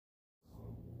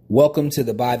Welcome to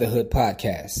the By the Hood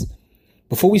podcast.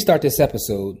 Before we start this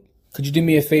episode, could you do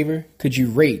me a favor? Could you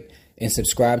rate and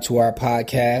subscribe to our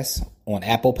podcast on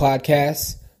Apple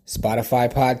Podcasts, Spotify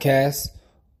Podcasts,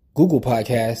 Google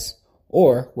Podcasts,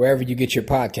 or wherever you get your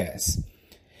podcasts?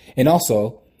 And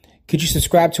also, could you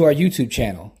subscribe to our YouTube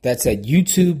channel? That's at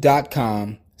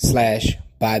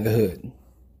youtube.com/bythehood.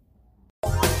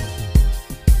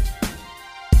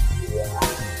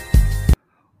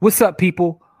 What's up,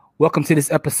 people? Welcome to this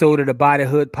episode of the By the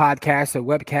Hood podcast or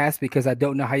webcast, because I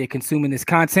don't know how you're consuming this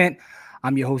content.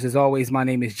 I'm your host as always. My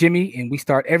name is Jimmy, and we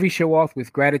start every show off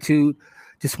with gratitude.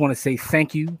 Just want to say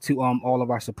thank you to all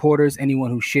of our supporters, anyone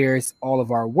who shares all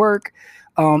of our work,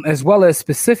 as well as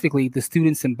specifically the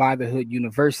students in By the Hood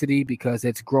University, because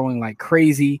it's growing like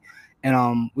crazy.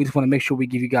 And we just want to make sure we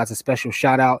give you guys a special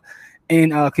shout out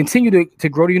and continue to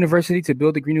grow the university, to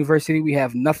build the Green University. We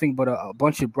have nothing but a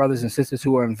bunch of brothers and sisters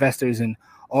who are investors in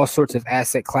all sorts of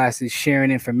asset classes, sharing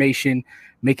information,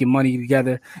 making money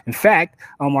together. In fact,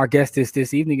 our guest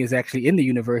this evening is actually in the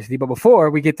university. But before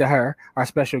we get to her, our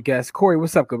special guest, Corey,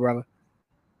 what's up, good brother?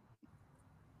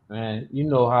 Man, you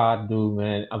know how I do,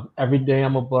 man. Every day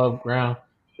I'm above ground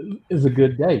is a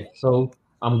good day, so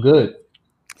I'm good.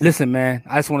 Listen, man,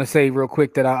 I just want to say real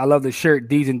quick that I love the shirt,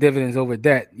 D's and Dividends over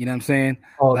Debt. You know what I'm saying?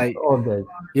 All day.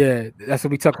 Yeah, that's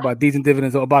what we talk about, D's and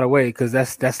Dividends. Oh, by the way, because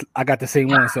that's I got the same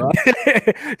one, so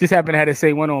just happen to have the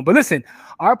same one on. But listen,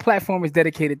 our platform is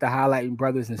dedicated to highlighting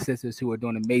brothers and sisters who are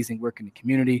doing amazing work in the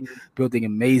community, building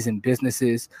amazing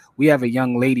businesses. We have a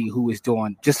young lady who is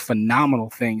doing just phenomenal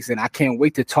things, and I can't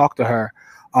wait to talk to her.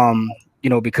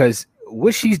 Because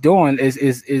what she's doing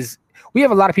is we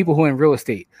have a lot of people who are in real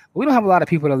estate. We don't have a lot of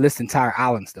people that list entire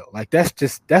islands, though. Like that's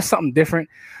something different.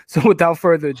 So without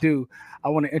further ado, I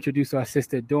want to introduce our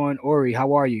sister, Oree.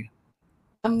 How are you?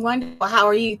 I'm wonderful. How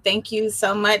are you? Thank you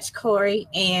so much, Corey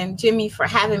and Jimmy, for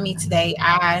having me today.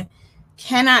 I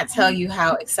cannot tell you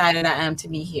how excited I am to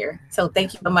be here. So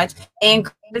thank you so much. And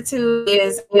gratitude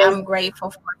is I'm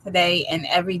grateful for today and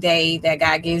every day that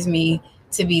God gives me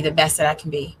to be the best that I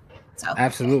can be. So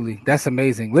absolutely. That's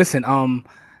amazing. Listen,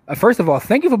 first of all,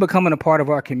 thank you for becoming a part of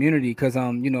our community, because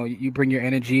you bring your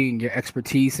energy and your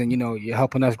expertise, and you're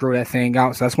helping us grow that thing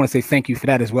out. So I just want to say thank you for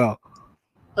that as well.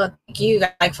 Well, thank you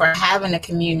for having a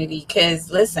community,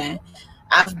 because listen,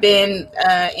 I've been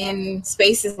in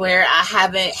spaces where I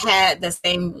haven't had the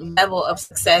same level of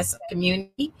success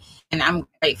community, and I'm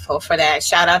grateful for that.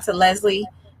 Shout out to Leslie,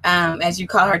 as you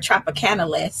call her,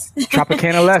 Tropicana-less.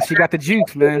 Tropicana-less, she got the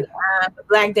juice, man.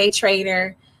 Black day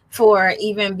trader, for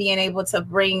even being able to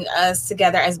bring us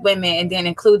together as women and then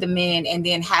include the men and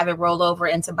then have it roll over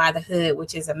into By the Hood,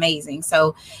 which is amazing.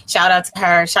 So shout out to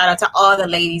her. Shout out to all the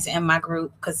ladies in my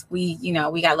group, because we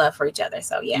got love for each other.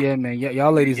 So yeah. Yeah, man.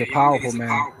 Y'all ladies are powerful,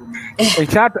 man. Hey,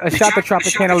 shout to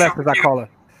Tropicana-less, as I call her,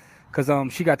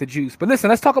 because she got the juice. But listen,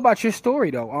 let's talk about your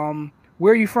story though.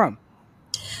 Where are you from?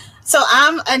 So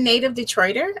I'm a native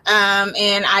Detroiter,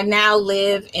 and I now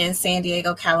live in San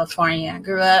Diego, California. I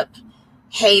grew up,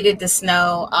 hated the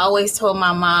snow. I always told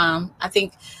my mom, I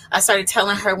think I started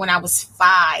telling her when I was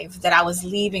 5 that I was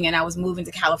leaving and I was moving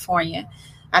to California.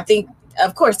 I think,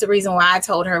 of course, the reason why I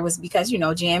told her was because,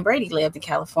 Jan Brady lived in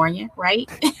California, right?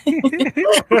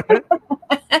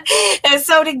 And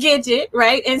so did Gidget,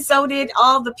 right? And so did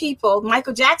all the people.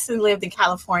 Michael Jackson lived in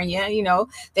California.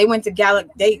 They went to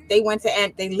they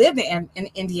lived in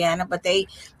Indiana, but they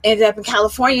ended up in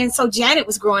California. And so Janet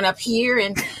was growing up here,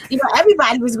 and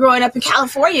everybody was growing up in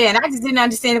California, and I just didn't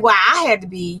understand why I had to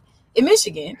be in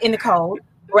Michigan in the cold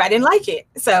where I didn't like it.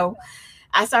 So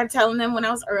I started telling them when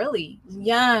I was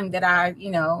young, that I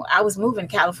was moving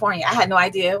to California. I had no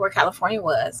idea where California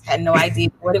was, had no idea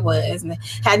what it was, and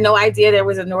had no idea there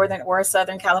was a Northern or a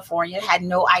Southern California, had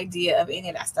no idea of any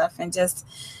of that stuff, and just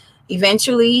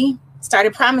eventually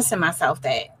started promising myself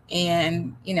that,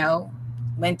 and,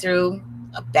 went through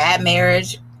a bad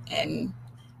marriage, and,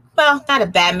 well, not a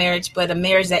bad marriage, but a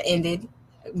marriage that ended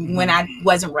when I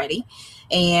wasn't ready,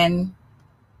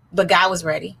 but God was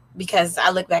ready. Because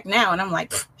I look back now and I'm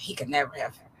like, he could never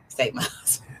have saved my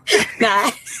husband. Nah.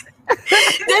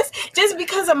 just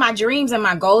because of my dreams and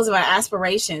my goals and my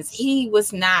aspirations, he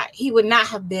would not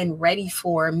have been ready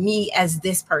for me as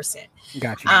this person.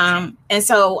 Gotcha. And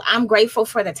so I'm grateful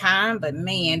for the time, but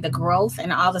man, the growth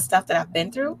and all the stuff that I've been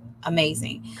through,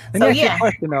 amazing. Let me ask you a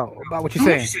question though about what you're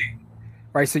saying.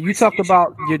 Right. So you talked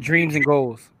about your dreams and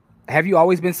goals. Have you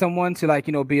always been someone to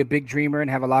be a big dreamer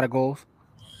and have a lot of goals?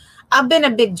 I've been a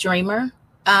big dreamer.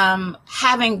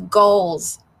 Having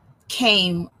goals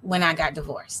came when I got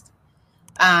divorced.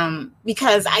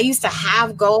 Because I used to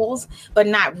have goals, but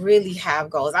not really have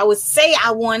goals. I would say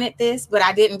I wanted this, but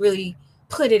I didn't really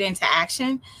put it into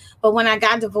action. But when I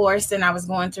got divorced and I was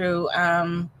going through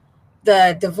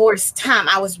the divorce time,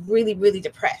 I was really, really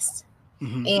depressed.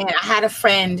 Mm-hmm. And I had a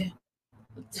friend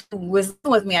who was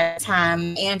with me at the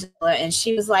time, Angela, and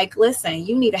she was like, listen,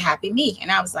 you need a happy me.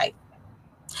 And I was like,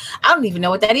 I don't even know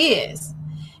what that is.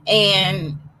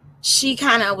 And she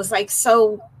kind of was like,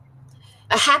 so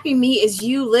a happy me is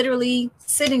you literally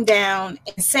sitting down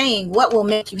and saying what will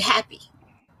make you happy,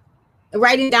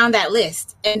 writing down that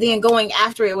list, and then going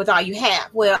after it with all you have.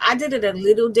 Well, I did it a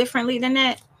little differently than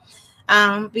that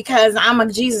because I'm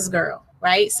a Jesus girl,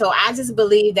 right? So I just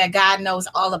believe that God knows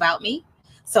all about me.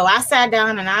 So I sat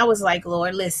down and I was like,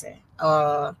 Lord, listen,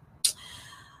 I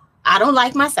don't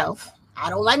like myself. I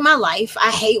don't like my life.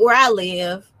 I hate where I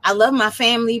live. I love my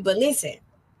family, but listen,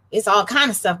 it's all kind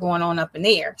of stuff going on up in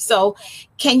there. So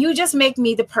can you just make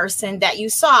me the person that you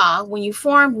saw when you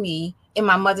formed me in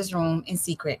my mother's room in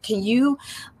secret? Can you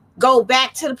go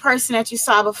back to the person that you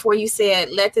saw before you said,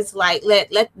 let this light,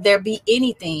 let there be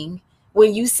anything,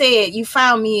 when you said you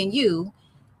found me in you,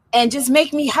 and just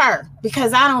make me her,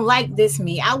 because I don't like this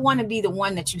me. I want to be the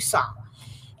one that you saw.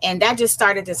 And that just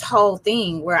started this whole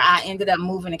thing where I ended up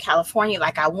moving to California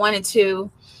like I wanted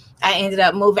to. I ended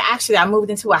up moving. Actually, I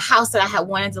moved into a house that I had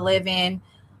wanted to live in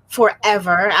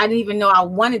forever. I didn't even know I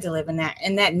wanted to live in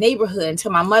that neighborhood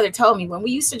until my mother told me, when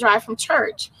we used to drive from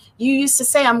church, you used to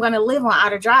say, I'm going to live on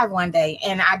Outer Drive one day.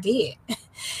 And I did.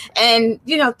 And,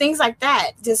 things like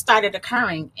that just started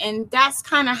occurring. And that's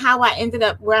kind of how I ended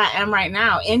up where I am right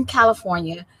now in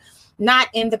California, not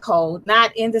in the cold,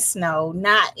 not in the snow,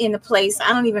 not in the place. I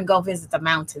don't even go visit the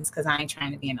mountains because I ain't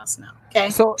trying to be in no snow.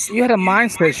 Okay. So you had a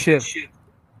mindset shift.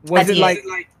 Was it like,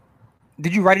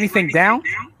 did you write anything down?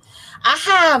 I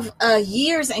have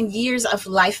years and years of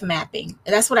life mapping.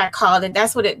 That's what I called it.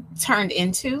 That's what it turned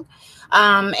into.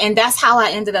 And that's how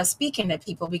I ended up speaking to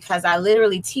people, because I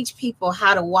literally teach people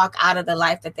how to walk out of the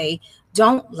life that they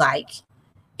don't like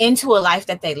into a life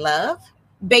that they love,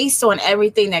 based on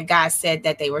everything that God said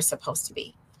that they were supposed to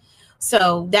be.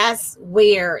 So that's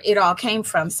where it all came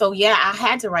from. So yeah, I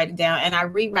had to write it down, and I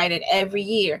rewrite it every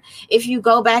year. If you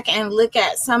go back and look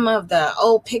at some of the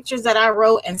old pictures that I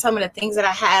wrote and some of the things that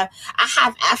I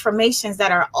have affirmations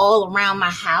that are all around my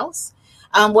house,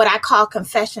 what I call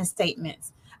confession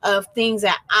statements of things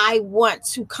that I want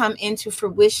to come into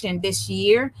fruition this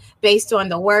year based on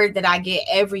the word that I get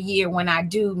every year when I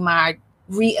do my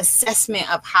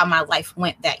reassessment of how my life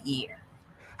went that year.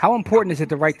 How important is it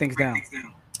to write things down?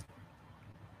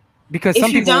 Because if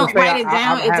some you people don't write it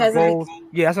down, I it doesn't. Goals.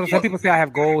 Yeah, that's what some people say. I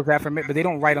have goals, but they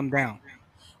don't write them down.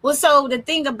 Well, so the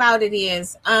thing about it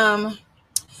is,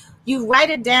 you write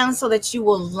it down so that you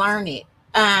will learn it.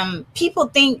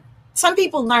 Some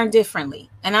people learn differently,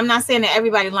 and I'm not saying that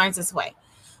everybody learns this way,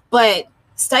 but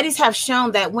studies have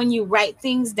shown that when you write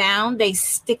things down, they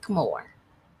stick more.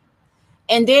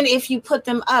 And then if you put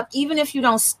them up, even if you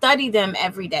don't study them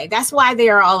every day, that's why they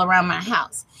are all around my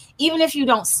house. Even if you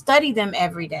don't study them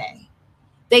every day,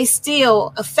 they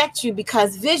still affect you,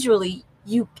 because visually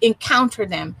you encounter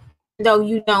them, though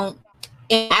you don't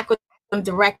interact with them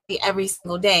directly every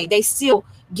single day. They still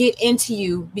get into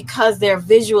you because they're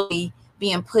visually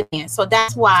being put in. So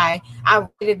that's why I write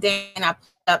it down and I put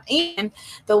it up. And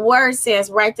the word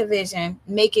says, write the vision,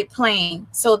 make it plain,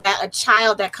 so that a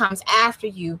child that comes after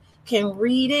you can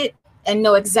read it and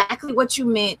know exactly what you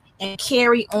meant and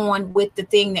carry on with the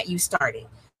thing that you started.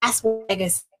 That's what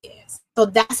legacy is. So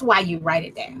that's why you write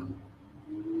it down.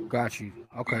 Got you.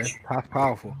 Okay, that's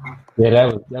powerful. Yeah,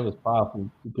 that was powerful,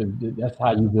 because that's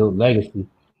how you build legacy.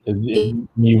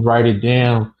 You write it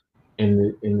down,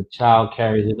 and the child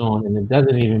carries it on, and it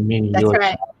doesn't even mean that's your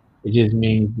right. child. It just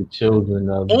means the children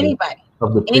of anybody,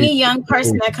 any young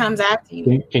person that comes after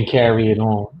you can carry it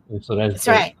on, and so that's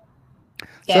right.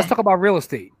 So let's talk about real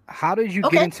estate. How did you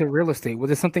get into real estate?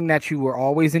 Was it something that you were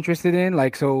always interested in?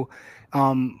 Like, so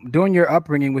during your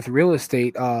upbringing with real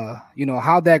estate,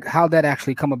 how that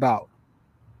actually come about?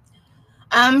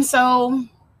 So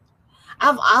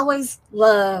I've always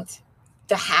loved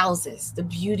the houses. The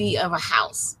beauty of a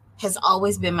house has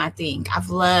always been my thing. I've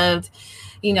loved,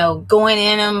 going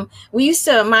in them.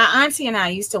 My auntie and I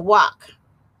used to walk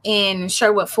in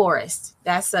Sherwood Forest.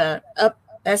 That's an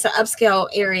upscale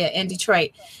area in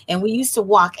Detroit. And we used to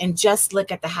walk and just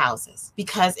look at the houses,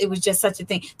 because it was just such a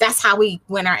thing. That's how we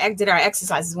did our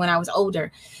exercises when I was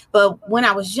older. But when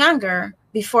I was younger,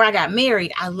 before I got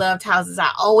married, I loved houses.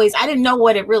 I didn't know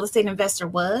what a real estate investor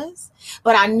was,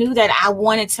 but I knew that I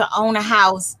wanted to own a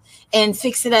house and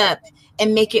fix it up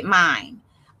and make it mine.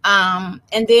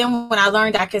 And then when I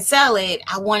learned I could sell it,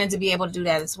 I wanted to be able to do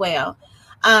that as well.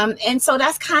 And so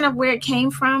that's kind of where it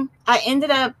came from. I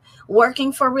ended up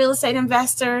working for real estate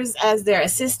investors as their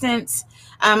assistants.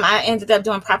 I ended up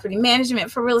doing property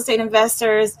management for real estate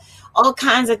investors, all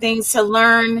kinds of things to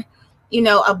learn,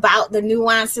 about the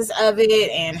nuances of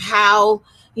it and how,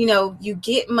 you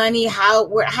get money,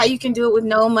 how you can do it with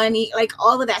no money, like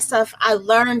all of that stuff I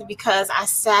learned because I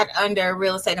sat under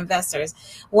real estate investors.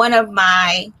 One of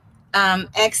my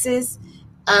exes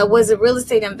was a real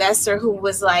estate investor who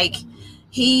was like,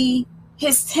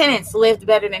 his tenants lived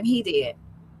better than he did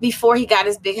before he got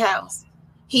his big house.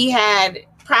 He had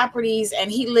properties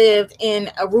and he lived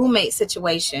in a roommate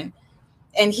situation,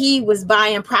 and he was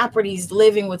buying properties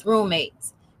living with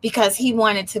roommates because he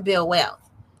wanted to build wealth.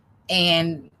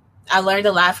 And I learned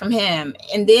a lot from him.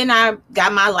 And then I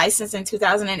got my license in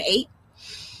 2008.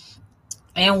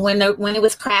 And when it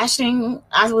was crashing,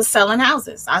 I was selling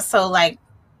houses. I sold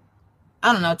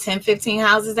 10, 15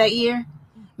 houses that year.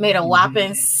 Made a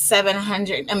whopping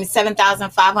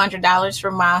 $7,500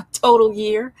 for my total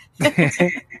year.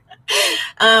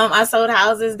 I sold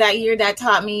houses that year. That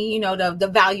taught me, the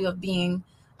value of being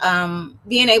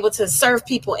able to serve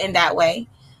people in that way.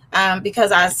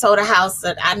 Because I sold a house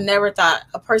that I never thought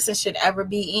a person should ever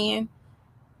be in,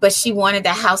 but she wanted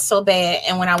that house so bad.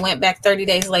 And when I went back 30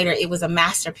 days later, it was a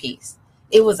masterpiece.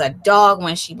 It was a dog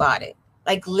when she bought it,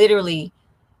 like literally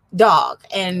dog.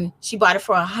 And she bought it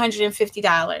for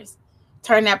 $150.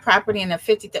 Turned that property into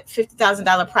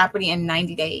 $50,000 property in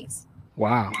 90 days.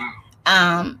 Wow.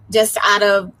 Just out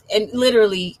of, and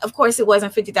literally, of course, it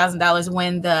wasn't $50,000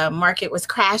 when the market was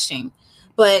crashing,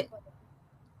 but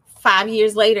 5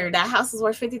 years later, that house was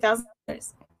worth $50,000.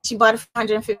 She bought it for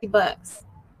 $150.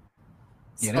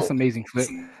 Yeah, that's amazing, Flip.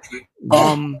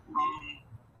 But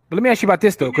let me ask you about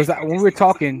this though, because when we were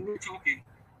talking,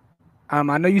 I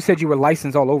know you said you were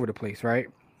licensed all over the place, right?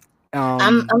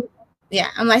 I'm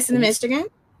licensed in Michigan.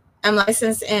 I'm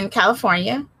licensed in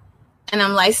California, and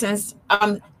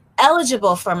I'm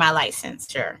eligible for my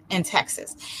licensure in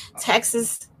Texas.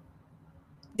 Texas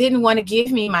didn't want to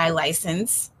give me my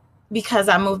license because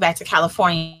I moved back to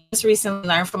California. Just recently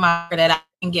learned from my that I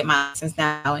can get my license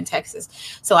now in Texas.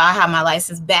 So I have my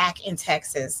license back in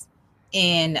Texas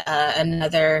in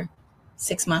another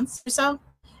 6 months or so.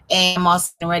 And I'm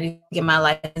also ready to get my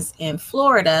license in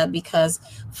Florida because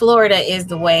Florida is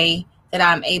the way that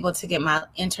I'm able to get my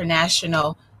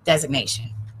international designation.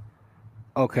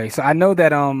 Okay. So I know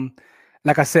that,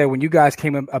 like I said, when you guys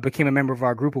became a member of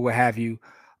our group or what have you,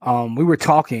 we were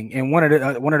talking, and one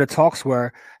of the talks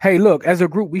were, hey, look, as a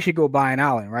group, we should go buy an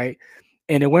island, right?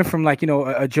 And it went from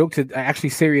a joke to actually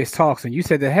serious talks. And you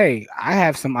said that, hey, I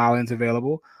have some islands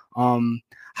available.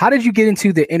 How did you get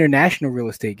into the international real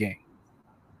estate game?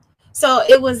 So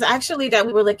it was actually that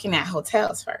we were looking at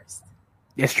hotels first.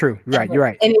 That's true. Right. You're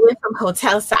right. And it went from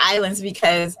hotels to islands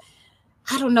because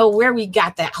I don't know where we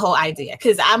got that whole idea,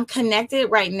 because I'm connected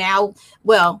right now.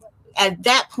 Well, at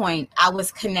that point, I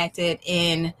was connected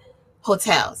in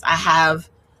hotels. I have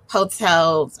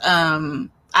hotels. I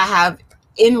have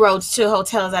inroads to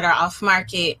hotels that are off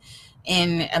market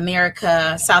in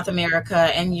America, South America,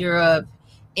 and Europe,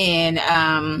 in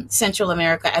Central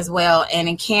America as well, and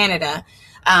in Canada.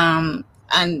 And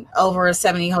over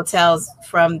 70 hotels,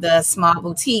 from the small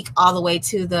boutique all the way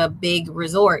to the big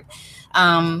resort.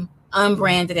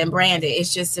 Unbranded and branded. It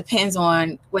just depends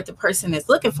on what the person is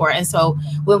looking for. And so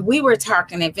when we were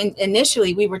talking,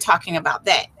 initially we were talking about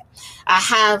that. I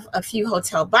have a few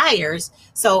hotel buyers.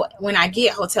 So when I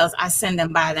get hotels, I send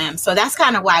them by them. So that's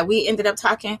kind of why we ended up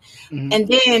talking. Mm-hmm. And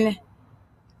then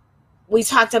we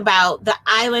talked about the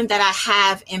island that I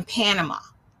have in Panama.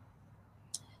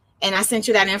 And I sent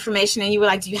you that information and you were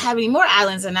like, do you have any more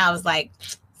islands? And I was like,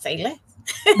 say less.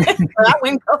 So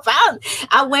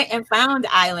I went and found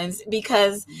islands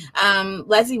because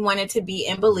Leslie wanted to be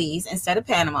in Belize instead of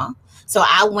Panama. So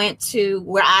I went to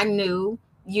where I knew,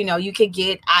 you could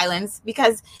get islands,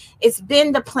 because it's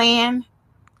been the plan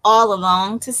all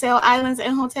along to sell islands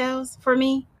and hotels for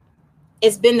me.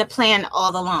 It's been the plan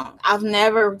all along. I've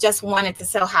never just wanted to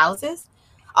sell houses.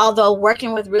 Although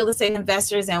working with real estate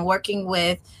investors and working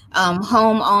with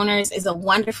homeowners is a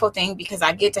wonderful thing, because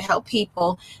I get to help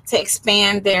people to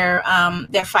expand their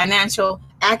financial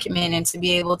acumen and to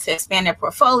be able to expand their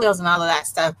portfolios and all of that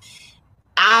stuff.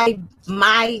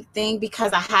 My thing,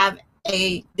 because I have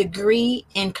a degree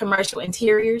in commercial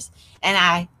interiors and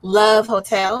I love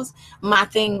hotels, my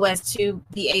thing was to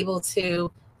be able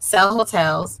to sell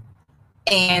hotels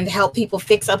and help people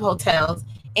fix up hotels,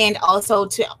 and also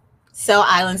to sell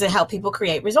islands and help people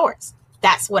create resorts.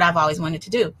 That's what I've always wanted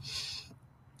to do.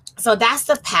 So that's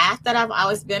the path that I've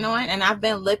always been on. And I've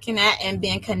been looking at and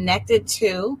being connected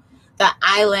to the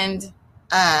island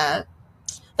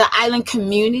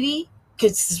community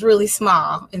because it's really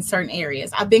small in certain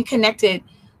areas. I've been connected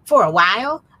for a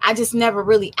while. I just never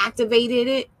really activated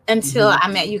it until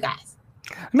I met you guys.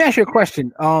 Let me ask you a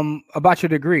question about your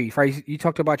degree. Right? You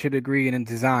talked about your degree in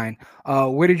design.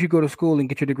 Where did you go to school and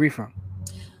get your degree from?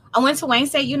 I went to Wayne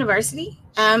State University,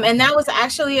 and that was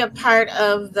actually a part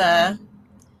of the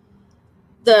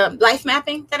life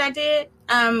mapping that I did.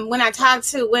 When I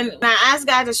asked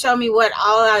God to show me what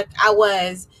all I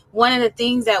was, one of the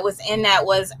things that was in that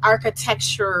was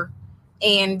architecture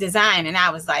and design. And I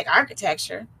was like,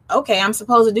 architecture? Okay, I'm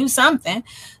supposed to do something.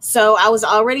 So I was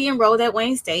already enrolled at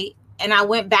Wayne State, and I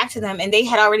went back to them, and they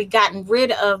had already gotten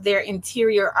rid of their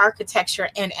interior architecture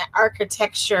and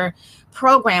architecture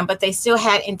program, but they still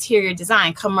had interior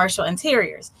design, commercial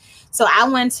interiors. So I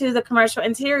went to the commercial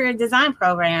interior design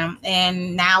program,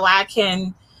 and now I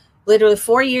can literally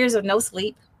 4 years of no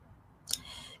sleep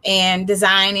and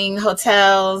designing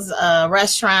hotels,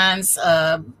 restaurants,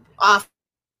 office,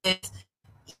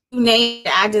 you name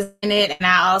it, I design it. And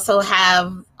I also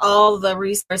have all the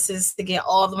resources to get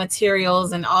all the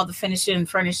materials and all the finishing and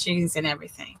furnishings and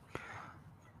everything.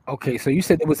 Okay, so you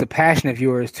said it was a passion of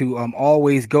yours to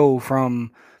always go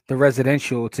from the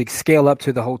residential to scale up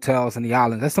to the hotels and the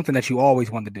islands. That's something that you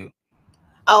always wanted to do.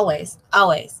 Always.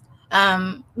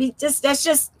 That's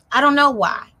just, I don't know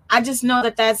why. I just know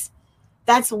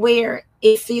that's where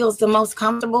it feels the most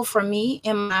comfortable for me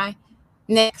in my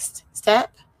next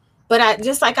step. But I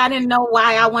didn't know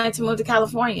why I wanted to move to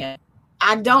California.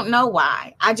 I don't know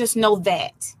why. I just know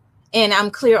that. And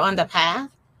I'm clear on the path.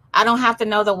 I don't have to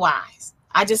know the whys.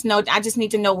 I just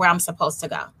need to know where I'm supposed to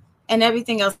go. And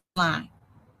everything else is fine.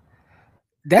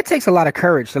 That takes a lot of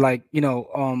courage to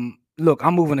look,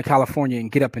 I'm moving to California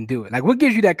and get up and do it. Like, what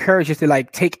gives you that courage just to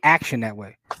take action that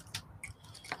way?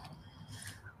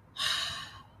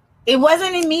 It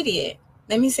wasn't immediate.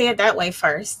 Let me say it that way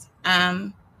first.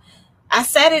 I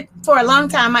said it for a long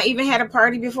time. I even had a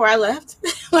party before I left,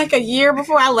 like a year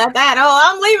before I left. I had,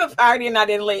 I'm leaving party, and I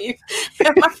didn't leave.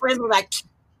 And my friends were like,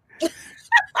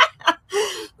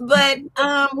 but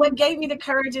what gave me the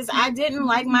courage is I didn't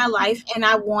like my life, and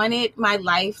I wanted my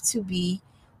life to be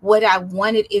what I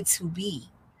wanted it to be.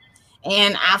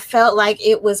 And I felt like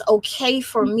it was okay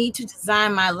for me to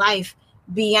design my life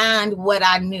beyond what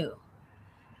I knew.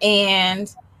 And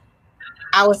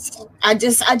I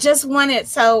just wanted,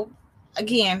 so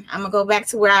again, I'm gonna go back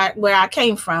to where I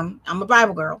came from. I'm a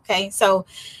Bible girl, okay? So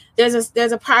there's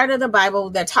a part of the Bible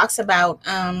that talks about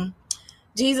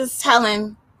Jesus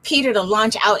telling Peter to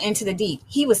launch out into the deep.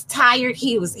 He was tired.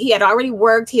 He had already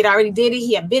worked. He had already did it.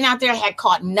 He had been out there, had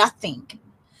caught nothing.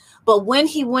 But when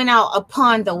he went out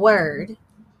upon the word,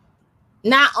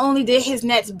 not only did his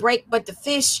nets break, but the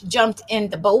fish jumped in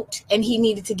the boat, and he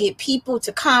needed to get people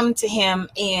to come to him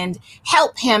and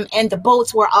help him. And the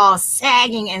boats were all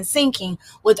sagging and sinking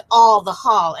with all the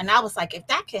haul. And I was like, if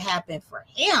that could happen for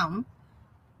him,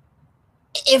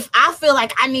 if I feel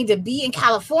like I need to be in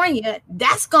California,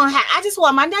 that's going to happen. I just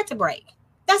want my net to break.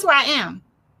 That's where I am.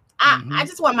 I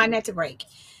just want my net to break.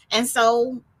 And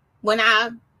so when I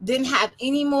didn't have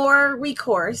any more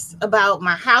recourse about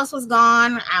my house was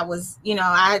gone. I was,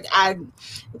 I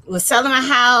was selling my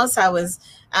house. I was,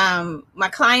 my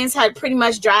clients had pretty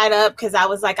much dried up because I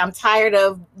was like, I'm tired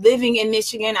of living in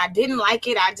Michigan. I didn't like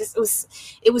it.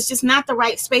 It was just not the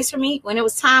right space for me. When it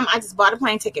was time, I just bought a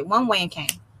plane ticket one way and came.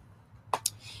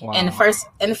 Wow. And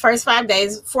the first 4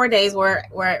 days were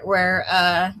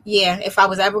if I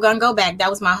was ever going to go back, that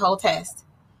was my whole test.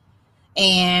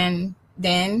 And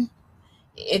then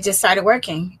it just started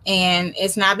working, and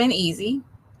it's not been easy.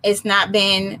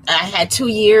 I had 2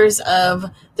 years of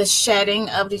the shedding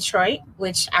of Detroit,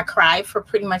 which I cried for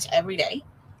pretty much every day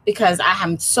because I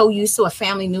am so used to a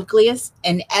family nucleus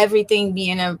and everything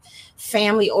being a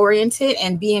family oriented,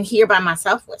 and being here by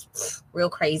myself was real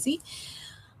crazy.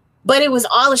 But it was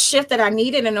all a shift that I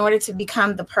needed in order to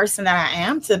become the person that I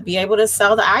am, to be able to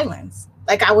sell the islands.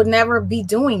 Like, I would never be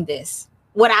doing this.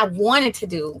 What I wanted to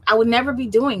do, I would never be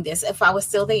doing this if I was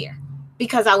still there,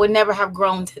 because I would never have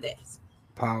grown to this.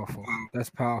 Powerful. That's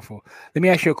powerful. Let me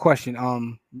ask you a question.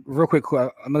 Real quick.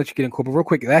 I'm gonna let you get in cool, but real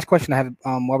quick, last question I have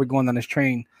while we're going on this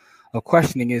train of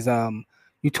questioning is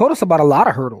you told us about a lot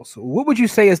of hurdles. What would you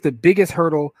say is the biggest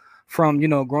hurdle from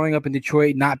growing up in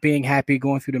Detroit, not being happy,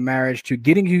 going through the marriage, to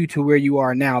getting you to where you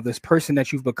are now, this person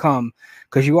that you've become?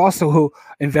 Because you also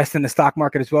invest in the stock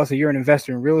market as well. So you're an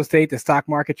investor in real estate, the stock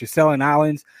market, you're selling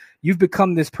islands. You've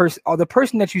become this person, or the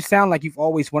person that you sound like you've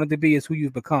always wanted to be is who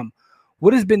you've become.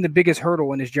 What has been the biggest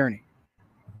hurdle in this journey?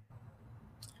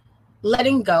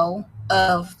 Letting go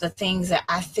of the things that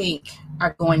I think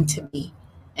are going to be,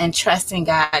 and trusting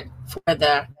God for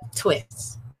the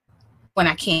twists when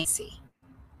I can't see.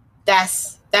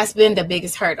 that's been the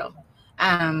biggest hurdle.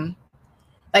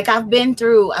 Like I've been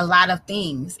through a lot of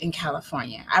things in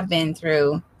California. I've been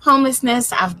through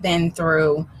homelessness. I've been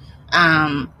through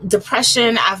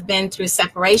depression. I've been through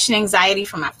separation anxiety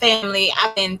from my family.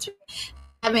 I've been through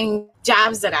having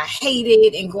jobs that I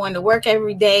hated and going to work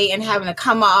every day and having to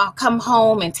come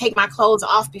home and take my clothes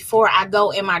off before I go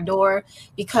in my door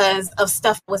because of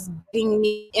stuff that was getting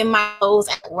me in my clothes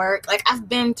at work. Like I've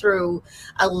been through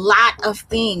a lot of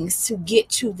things to get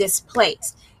to this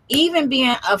place. Even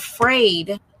being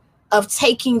afraid of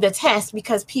taking the test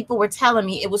because people were telling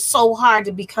me it was so hard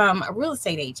to become a real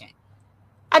estate agent.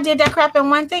 I did that crap in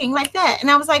one thing like that.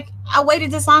 And I was like, I waited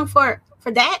this long for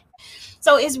that.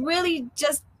 So it's really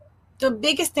just the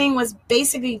biggest thing was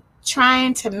basically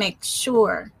trying to make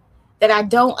sure that I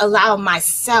don't allow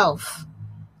myself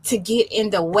to get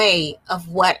in the way of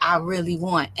what I really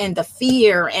want, and the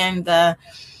fear and the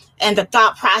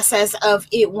thought process of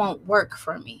it won't work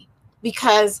for me,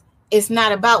 because it's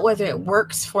not about whether it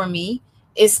works for me.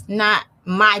 It's not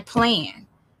my plan.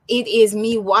 It is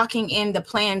me walking in the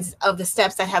plans of the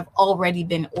steps that have already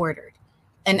been ordered.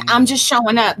 And I'm just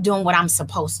showing up doing what I'm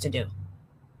supposed to do.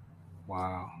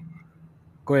 Wow.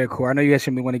 Go ahead, Corey. I know you guys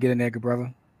want to get in there, good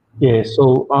brother. Yeah.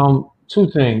 So, two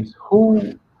things.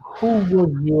 Who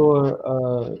was your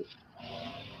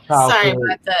childhood? Sorry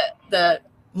about the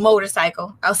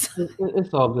motorcycle.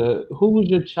 It's all good. Who was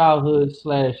your childhood /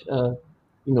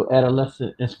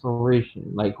 adolescent inspiration?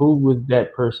 Like, who was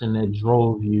that person that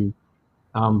drove you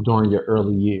during your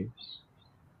early years?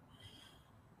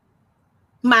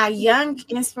 My young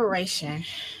inspiration,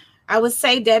 I would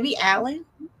say Debbie Allen.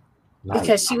 Nice.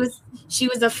 Because she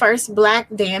was the first Black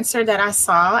dancer that I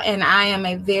saw, and I am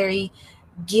a very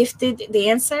gifted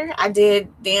dancer. I did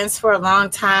dance for a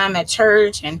long time at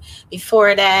church and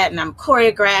before that, and I'm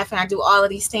choreographed and I do all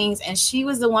of these things, and she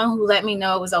was the one who let me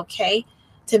know it was okay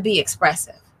to be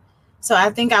expressive. So I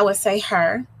think I would say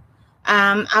her.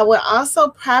 I would also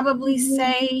probably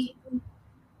say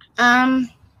my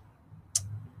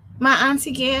Auntie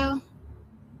Gail,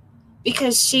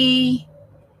 because she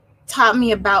taught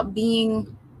me about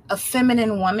being a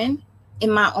feminine woman in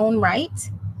my own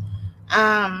right.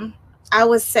 I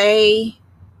would say,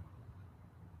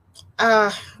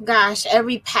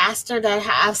 every pastor that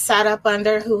I've sat up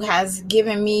under who has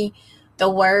given me the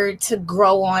word to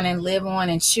grow on and live on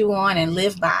and chew on and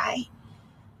live by.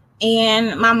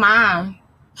 And my mom,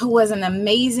 who was an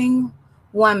amazing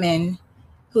woman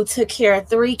who took care of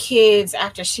 3 kids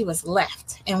after she was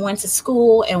left and went to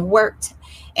school and worked.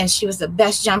 And she was the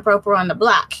best jump roper on the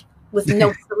block with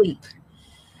no sleep.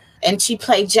 And she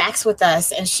played jacks with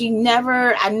us. And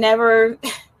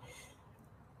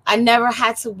I never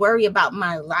had to worry about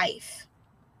my life,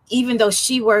 even though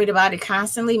she worried about it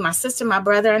constantly. My sister, my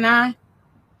brother, and I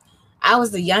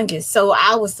was the youngest. So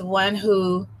I was the one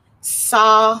who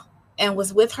saw and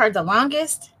was with her the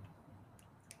longest.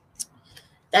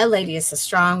 That lady is a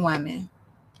strong woman.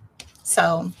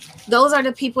 So those are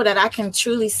the people that I can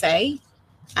truly say.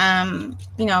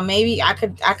 Maybe I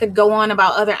could go on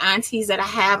about other aunties that I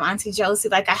have, Auntie Josie.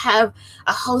 Like, I have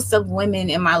a host of women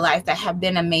in my life that have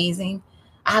been amazing.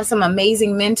 I have some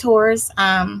amazing mentors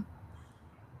that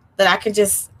I could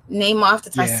just name off the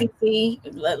Tasiti,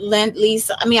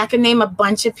 Lisa. I mean, I could name a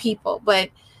bunch of people, but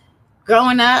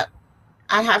growing up,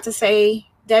 I'd have to say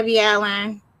Debbie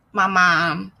Allen, my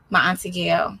mom, my Auntie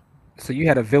Gail. So you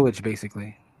had a village,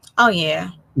 basically. Oh yeah.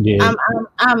 Yeah.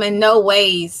 I'm in no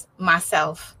ways by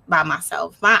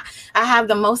myself. I have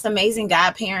the most amazing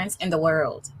godparents in the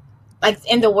world. Like,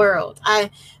 in the world.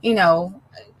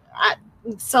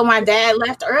 So my dad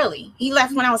left early. He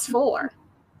left when I was 4.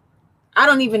 I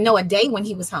don't even know a day when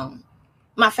he was home.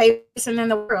 My favorite person in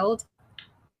the world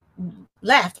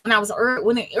left when I was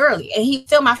early, and he's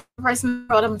still my favorite person in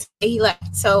the world until he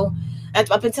left. So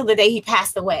up until the day he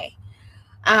passed away.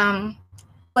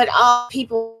 But all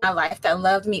people in my life that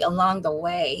loved me along the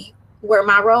way were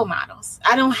my role models.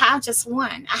 I don't have just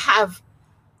one. I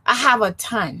have a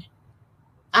ton.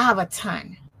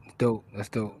 Dope. That's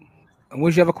dope. And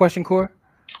would you have a question, Corey?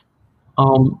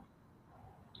 On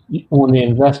the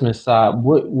investment side,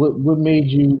 what made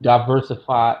you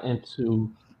diversify into?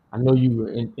 I know you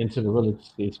were into the real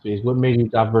estate space. What made you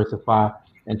diversify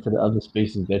into the other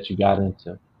spaces that you got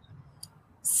into?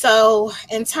 So,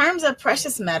 in terms of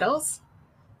precious metals,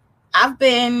 I've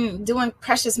been doing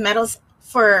precious metals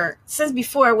since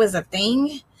before it was a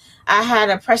thing. I had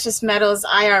a precious metals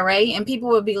IRA, and people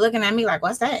would be looking at me like,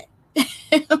 what's that?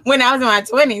 When I was in my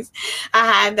 20s,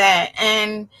 I had that.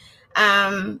 And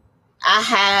I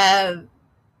have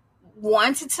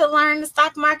wanted to learn the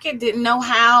stock market, didn't know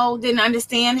how, didn't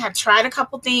understand, had tried a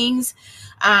couple things.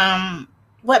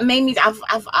 What made me,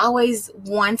 I've always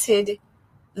wanted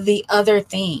the other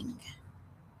thing.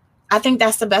 I think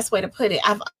that's the best way to put it.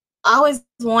 I've always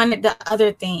wanted the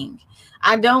other thing.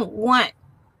 I don't want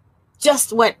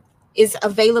just what is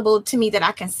available to me that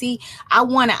I can see. I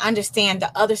want to understand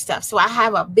the other stuff. So I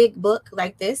have a big book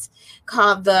like this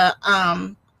called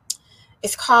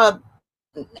it's called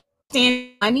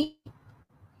Understanding Money.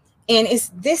 And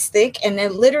it's this thick, and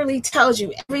it literally tells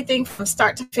you everything from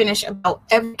start to finish about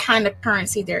every kind of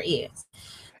currency there is.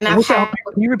 And can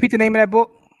you repeat the name of that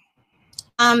book?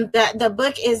 The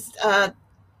book is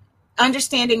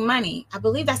Understanding Money. I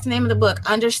believe that's the name of the book,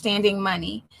 Understanding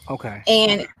Money. Okay.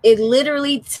 And it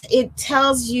literally it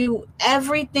tells you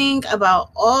everything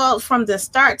about all from the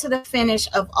start to the finish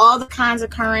of all the kinds of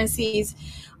currencies,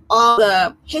 all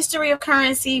the history of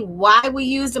currency, why we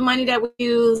use the money that we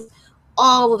use,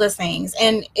 all of the things.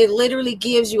 And it literally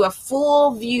gives you a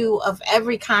full view of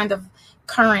every kind of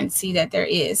currency that there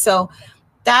is. So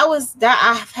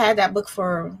I've had that book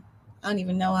for I don't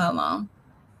even know how long.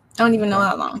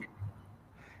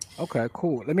 Okay,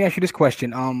 cool. Let me ask you this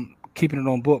question. Keeping it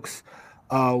on books,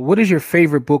 what is your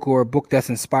favorite book or a book that's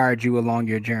inspired you along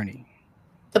your journey?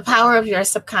 The Power of Your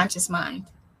Subconscious Mind.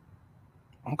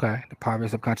 Okay, The Power of Your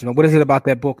Subconscious Mind. What is it about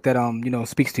that book that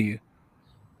speaks to you?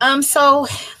 So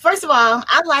first of all,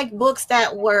 I like books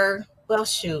that were, well,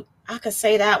 shoot, I could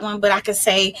say that one, but I could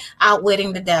say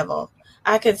Outwitting the Devil.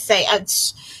 I could say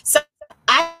so.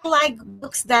 I like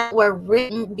books that were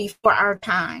written before our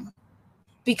time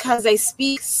because they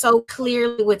speak so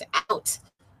clearly without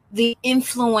the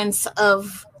influence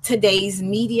of today's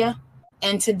media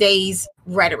and today's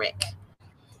rhetoric.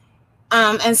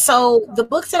 And so the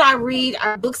books that I read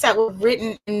are books that were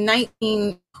written in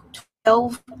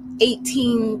 1912,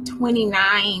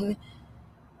 1829,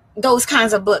 those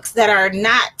kinds of books that are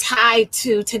not tied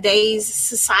to today's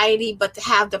society, but to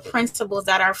have the principles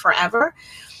that are forever.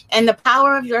 And The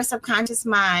Power of Your Subconscious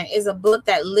Mind is a book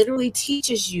that literally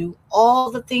teaches you all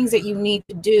the things that you need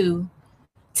to do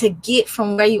to get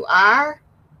from where you are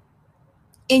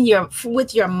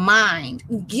with your mind,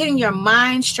 getting your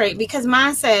mind straight, because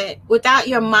mindset, without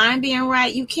your mind being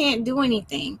right, you can't do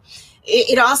anything.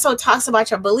 It also talks about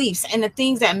your beliefs and the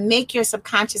things that make your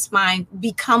subconscious mind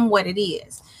become what it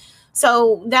is.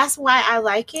 So that's why I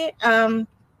like it.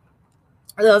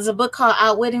 There's a book called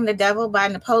Outwitting the Devil by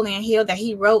Napoleon Hill that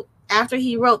he wrote after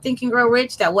he wrote Think and Grow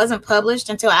Rich, that wasn't published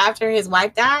until after his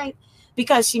wife died,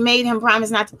 because she made him promise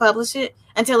not to publish it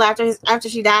until after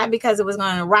she died, because it was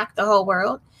going to rock the whole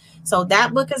world. So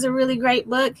that book is a really great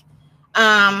book.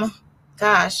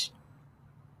 Gosh,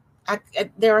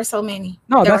 there are so many.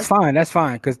 No, that's fine. That's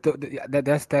fine, because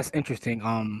that's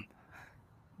interesting.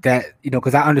 That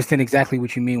because I understand exactly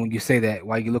what you mean when you say that.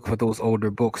 Why you look for those older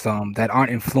books that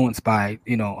aren't influenced by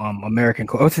American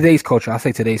or today's culture. I'll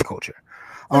say today's culture.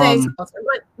 Today's culture,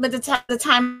 but the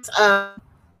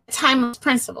timeless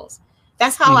principles.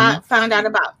 That's how I found out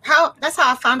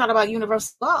about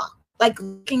universal law. Like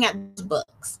looking at those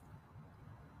books.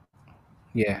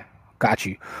 Yeah, got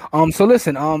you. So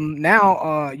listen,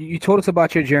 now you told us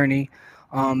about your journey.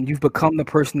 You've become the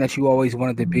person that you always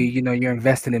wanted to be. You're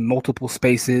investing in multiple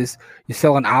spaces. You're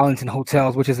selling islands and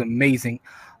hotels, which is amazing.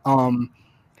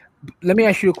 Let me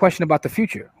ask you a question about the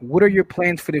future. What are your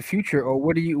plans for the future, or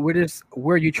where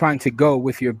are you trying to go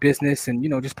with your business and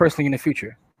just personally in the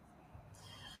future?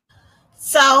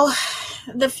 So,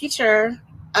 the future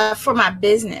for my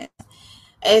business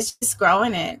is just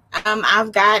growing it.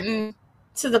 I've gotten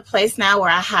to the place now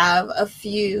where I have a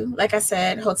few, like I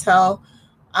said, hotel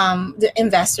the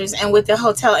investors, and with the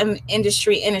hotel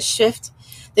industry in a shift,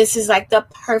 this is like the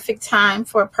perfect time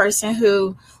for a person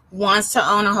who wants to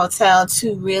own a hotel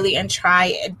to really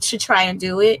try and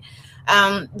do it.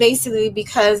 Basically,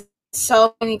 because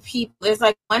so many people, there's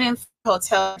like 1 in 4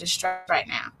 hotel distress right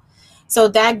now. So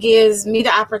that gives me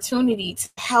the opportunity to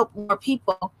help more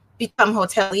people become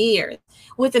hoteliers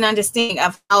with an understanding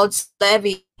of how to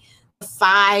levy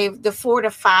the 4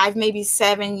 to 5, maybe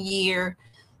 7 year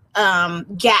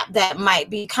gap that might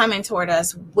be coming toward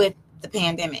us with the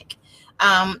pandemic.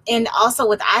 And also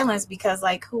with islands, because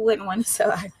like who wouldn't want to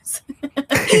sell islands?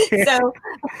 So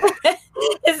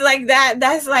it's like that.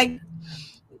 That's like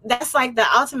the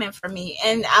ultimate for me.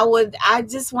 And I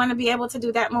just want to be able to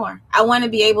do that more. I want to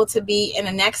be able to be in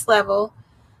the next level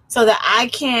so that I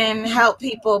can help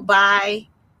people buy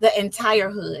the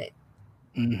entire hood.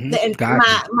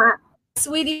 My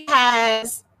sweetie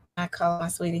has, I call my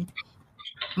sweetie,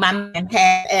 my man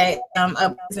had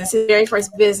a business. His very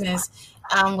first business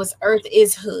was Earth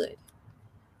is Hood.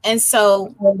 And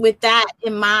so with that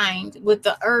in mind, with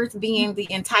the earth being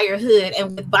the entire hood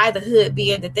and with buy the hood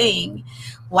being the thing,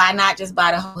 why not just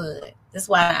buy the whole hood? That's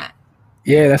why not.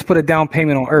 Yeah, let's put a down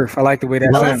payment on Earth. I like the way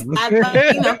that sounds.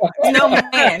 No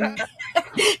man.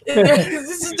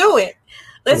 Let's just do it.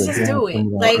 Let's just do it.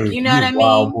 Like, you know what I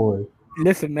mean? Boy.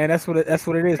 Listen, man, that's what it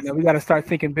is. Now we got to start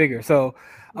thinking bigger. So,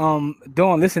 Dawn,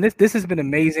 listen, this has been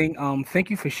amazing. Thank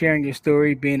you for sharing your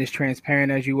story, being as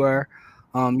transparent as you were.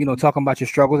 Talking about your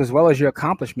struggles as well as your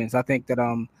accomplishments. I think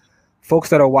that folks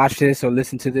that will watch this or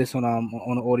listen to this on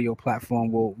an audio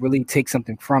platform will really take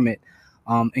something from it.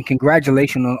 And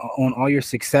congratulations on all your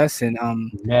success and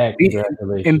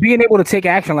being able to take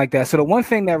action like that. So the one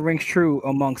thing that rings true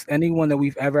amongst anyone that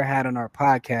we've ever had on our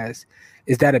podcast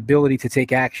is that ability to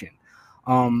take action.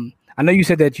 I know you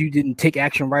said that you didn't take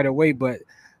action right away, but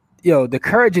the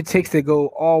courage it takes to go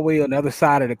all the way on the other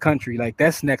side of the country, like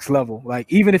that's next level.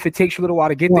 Like even if it takes you a little while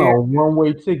to get there,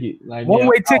 one-way ticket,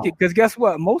 ticket. Because guess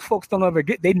what? Most folks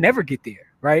they never get there,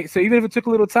 right? So even if it took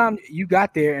a little time, you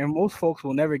got there, and most folks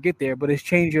will never get there. But it's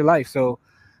changed your life. So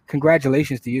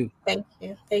congratulations to you. Thank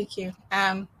you. Thank you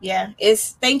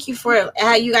for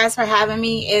how you guys for having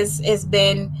me. It's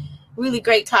been really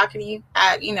great talking to you.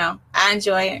 I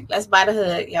enjoy it. Let's buy the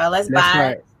hood, y'all. Let's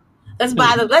buy just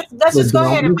go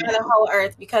ahead and buy the whole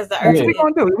earth because the earth. What we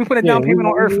gonna do? We put a down payment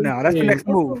on Earth now. That's the next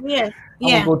move. Yeah.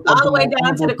 All the way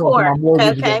down to the core.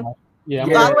 Okay. Yeah.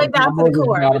 All the way down to the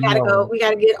core. We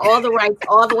gotta get all the rights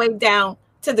all the way down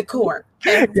to the core.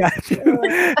 Okay?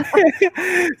 Gotcha.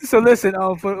 So listen,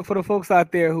 for the folks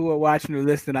out there who are watching or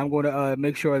listening, I'm going to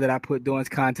make sure that I put Dawn's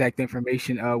contact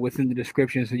information within the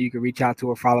description so you can reach out to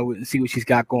her, follow it, and see what she's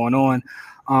got going on.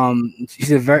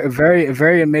 She's a very, very,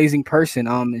 very amazing person.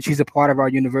 And she's a part of our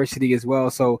university as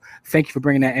well. So thank you for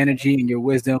bringing that energy and your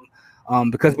wisdom.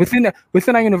 Because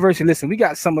within our university, listen, we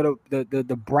got some of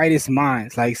the brightest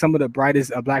minds, like some of the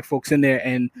brightest Black folks in there,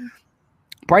 and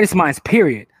brightest minds,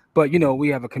 period. But we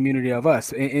have a community of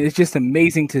us, and it's just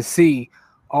amazing to see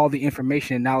all the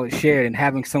information and knowledge shared, and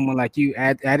having someone like you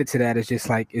added to that is just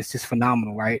it's just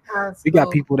phenomenal, right? We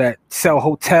got people that sell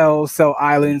hotels, sell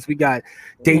islands. We got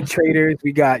day traders.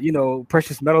 We got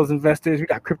precious metals investors. We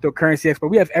got cryptocurrency experts.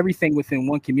 We have everything within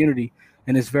one community,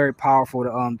 and it's very powerful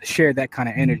to share that kind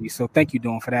of energy. So thank you,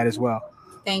 Dawn, for that as well.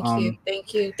 Thank you,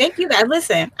 guys.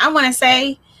 Listen, I want to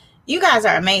say, you guys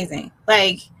are amazing.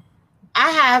 Like,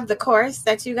 I have the course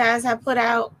that you guys have put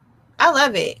out. I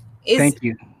love it. Thank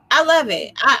you. I love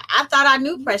it. I thought I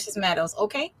knew precious metals.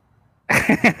 Okay.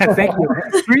 Thank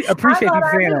you. Appreciate you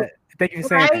saying that. Thank you for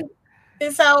saying that.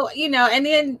 And so, and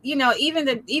then,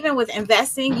 even with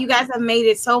investing, you guys have made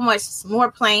it so much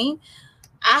more plain.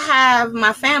 I have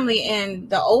my family in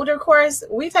the older course.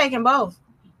 We taking both.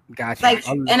 Gotcha.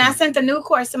 And I sent the new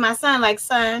course to my son. Like,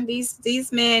 son,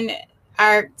 these men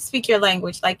speak your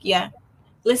language. Like, yeah.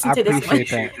 Listen to this one.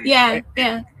 Yeah.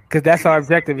 Because that's our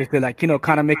objective, is to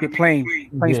kind of make it plain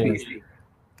speech.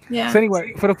 Yeah. So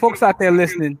anyway, for the folks out there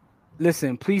listening,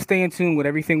 please stay in tune with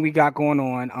everything we got going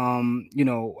on.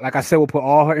 Like I said, we'll put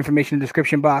all her information in the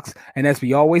description box. And as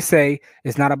we always say,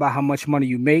 it's not about how much money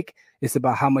you make, it's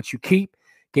about how much you keep.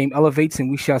 Game elevates,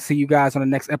 and we shall see you guys on the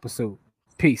next episode.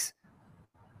 Peace.